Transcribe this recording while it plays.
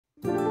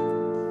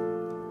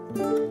So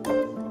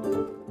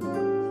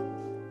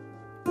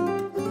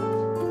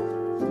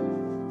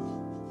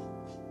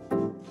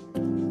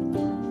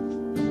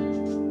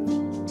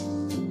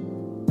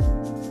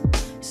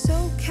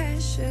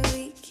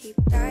casually keep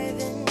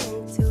diving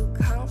into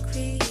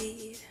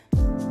concrete,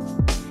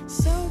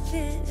 so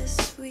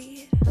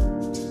bittersweet,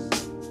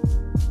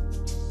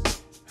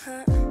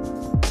 huh?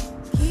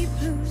 Keep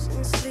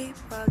losing sleep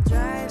while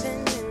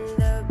driving in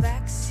the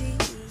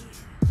backseat.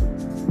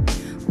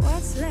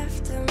 What's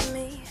left of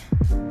me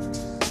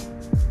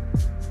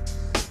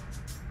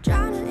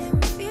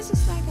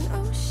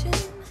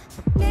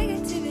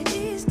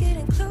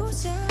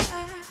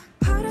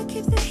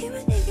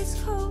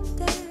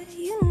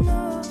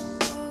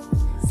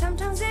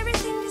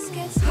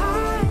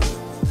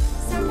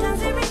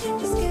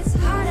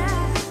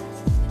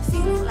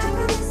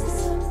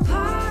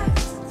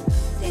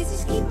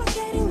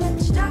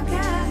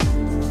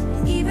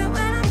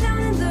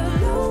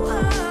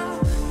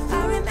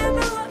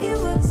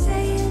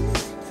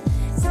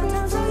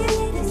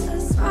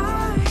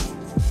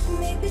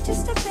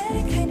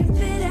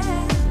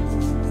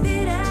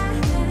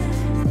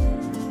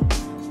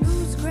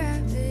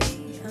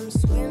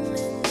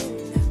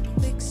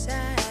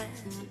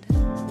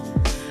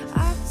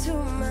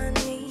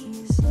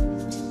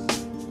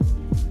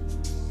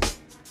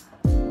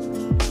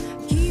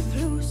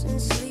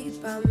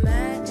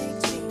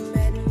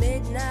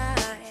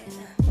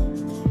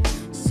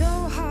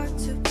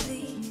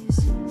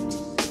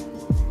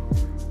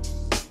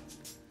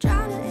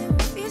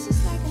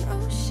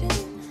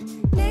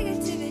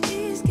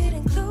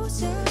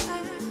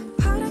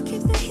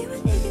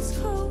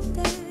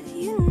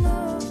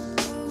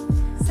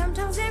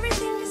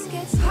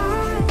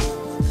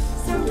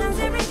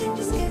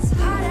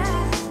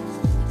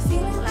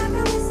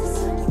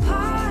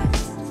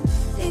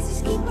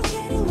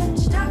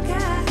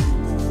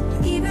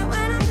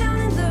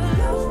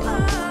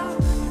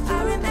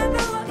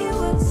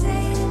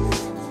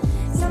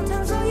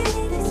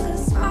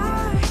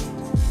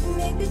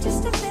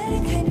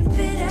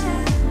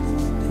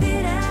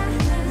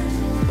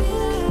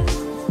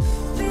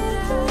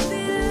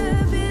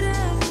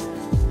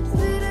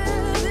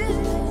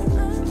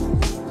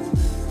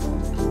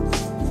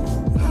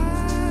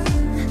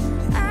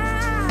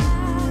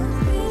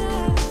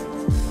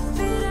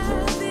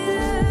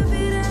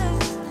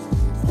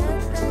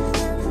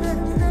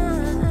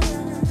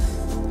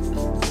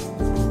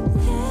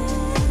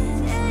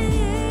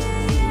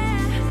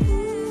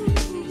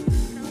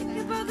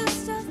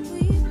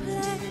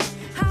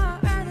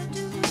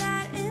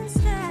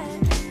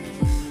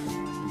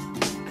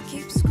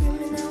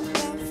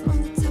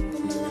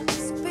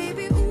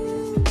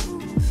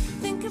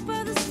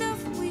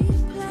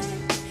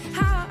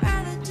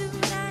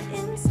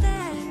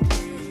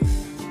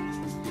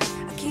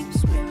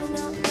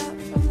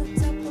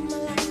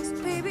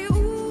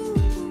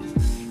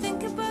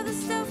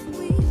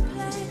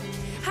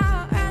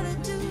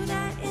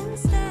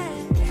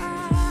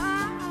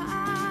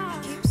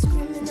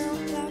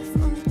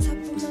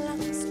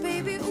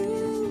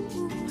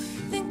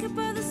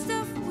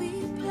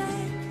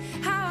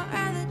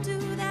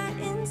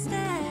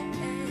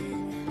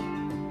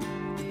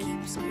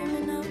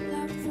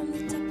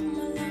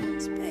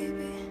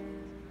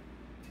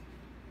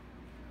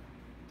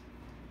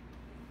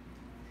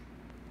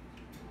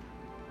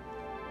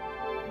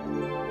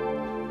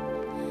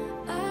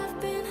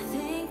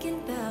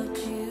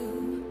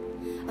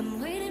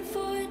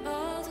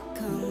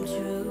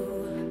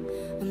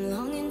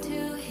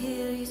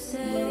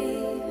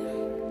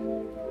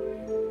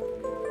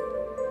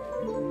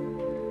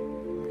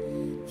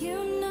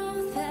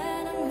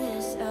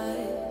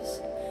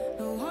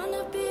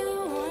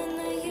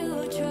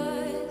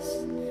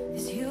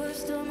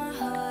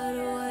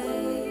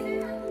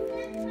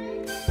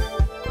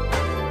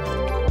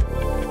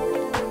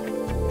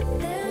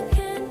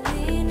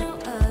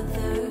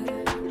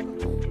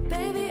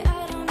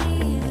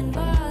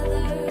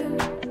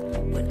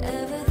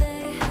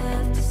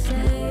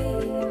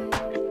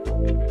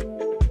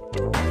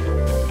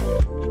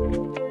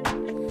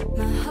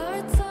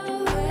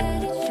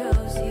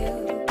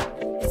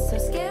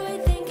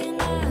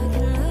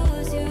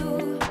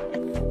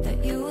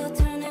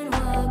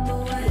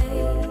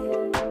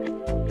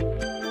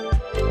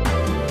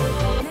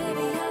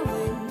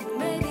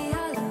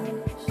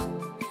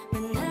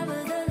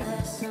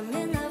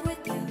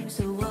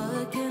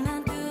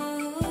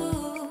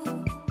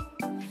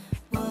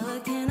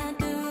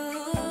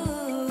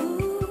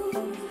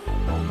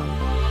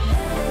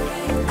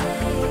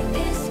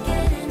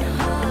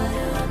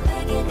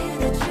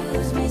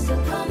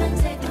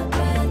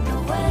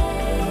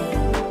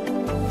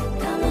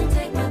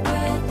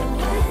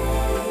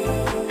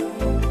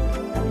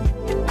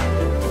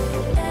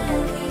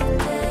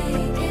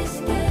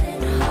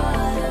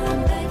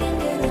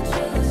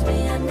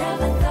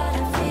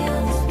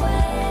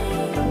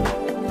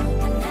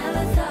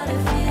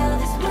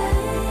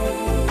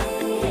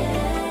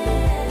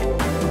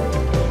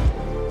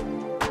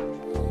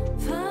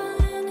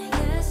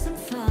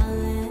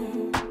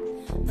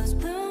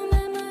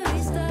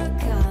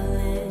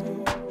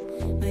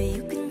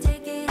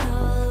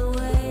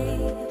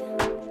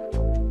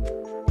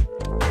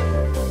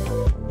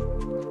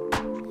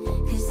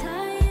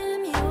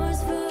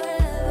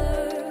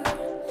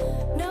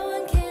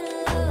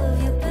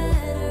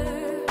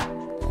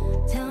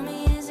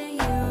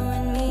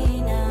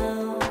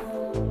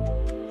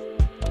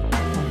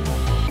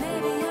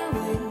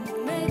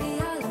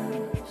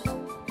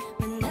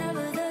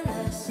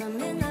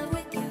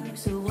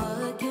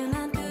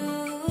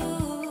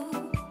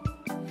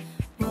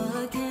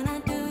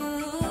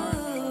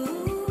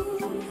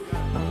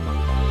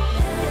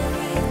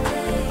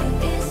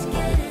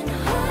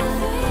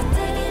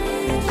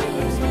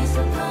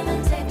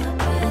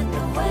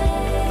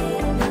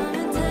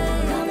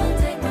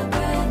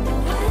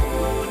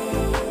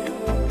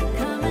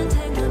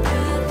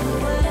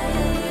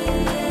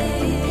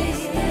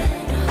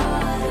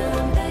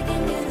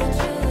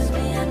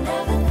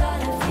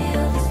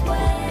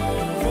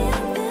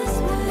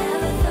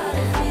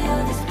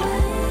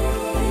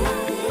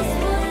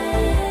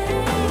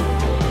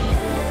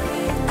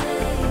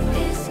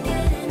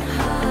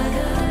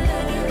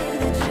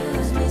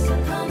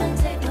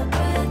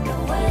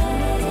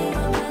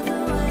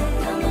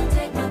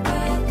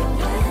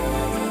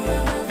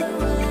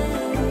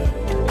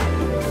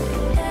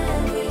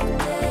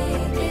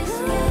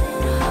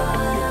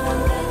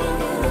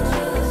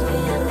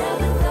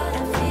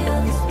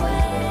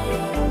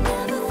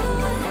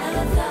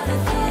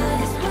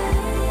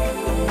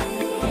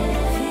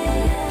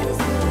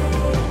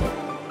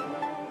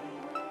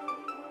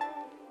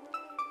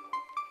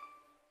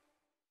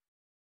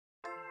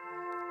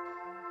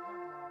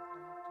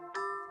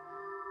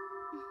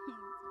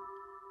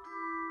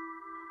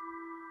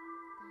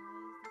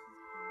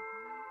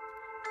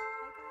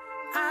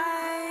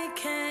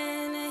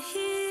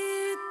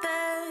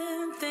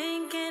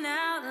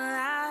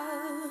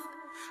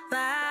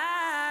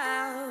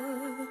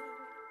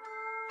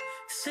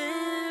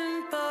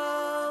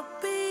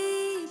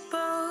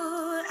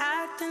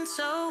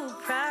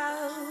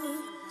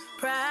proud,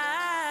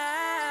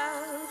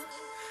 proud.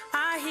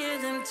 I hear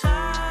them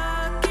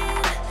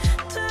talking,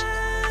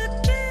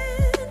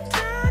 talking,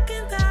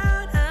 talking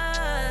about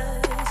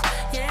us.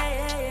 Yeah,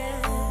 yeah,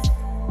 yeah.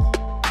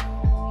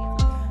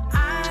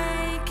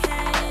 I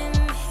can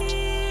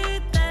hear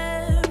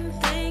them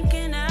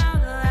thinking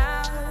out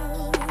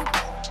loud.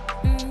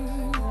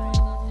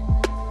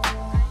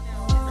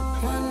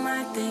 One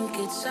might think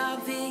it's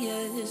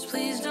obvious.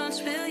 Please don't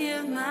spill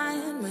your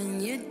mind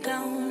when you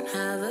don't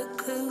have a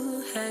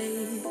clue.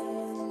 Hey.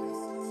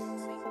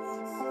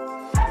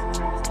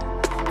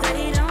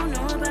 They don't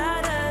know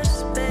about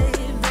us,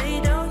 babe.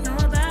 They don't know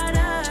about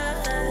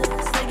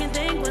us. They can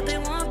think what they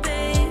want,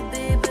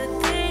 baby, but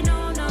they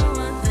don't know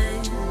one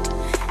thing.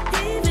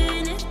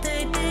 Even if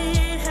they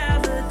did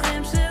have a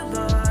glimpse of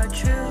our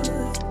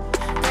truth,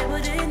 they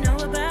wouldn't know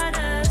about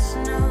us,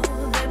 no.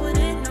 They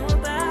wouldn't know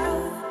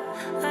about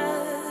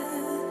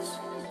us.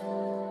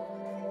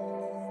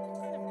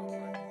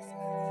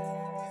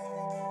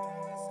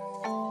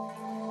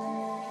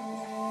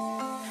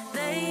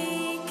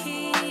 They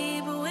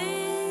keep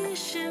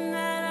wishing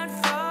that I'd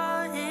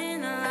fall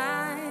in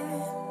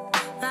line.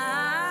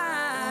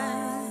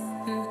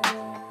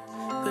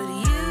 But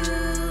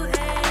you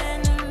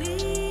and me,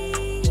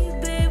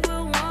 babe,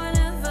 we're one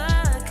of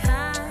a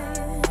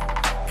kind.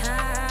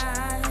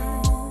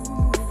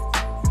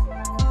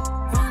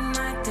 One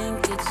might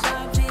think it's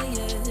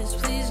obvious.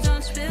 Please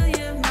don't spill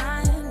your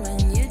mind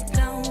when you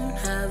don't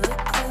have a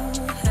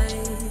clue.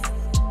 Hey.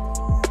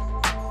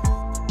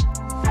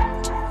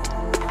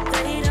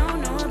 They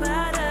don't know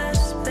about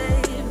us,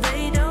 babe.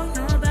 They don't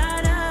know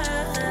about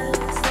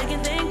us. They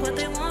can think what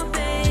they want,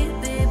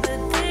 baby, but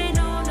they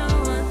don't know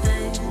one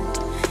thing.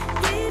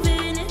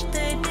 Even if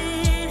they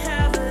did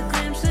have a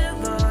glimpse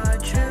of our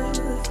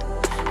truth,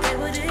 they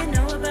wouldn't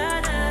know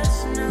about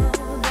us, no.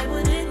 They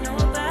wouldn't know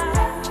about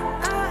us,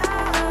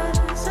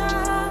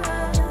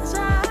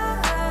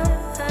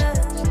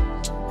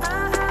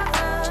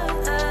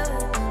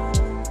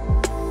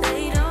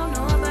 They don't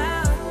know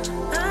about us,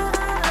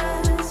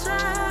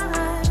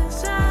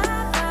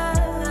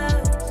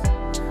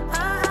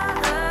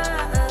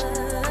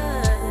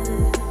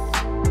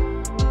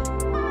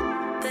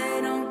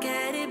 They don't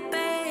get it,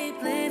 babe,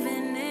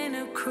 living in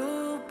a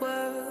cruel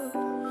world.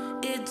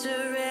 It's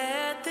a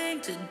rare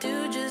thing to do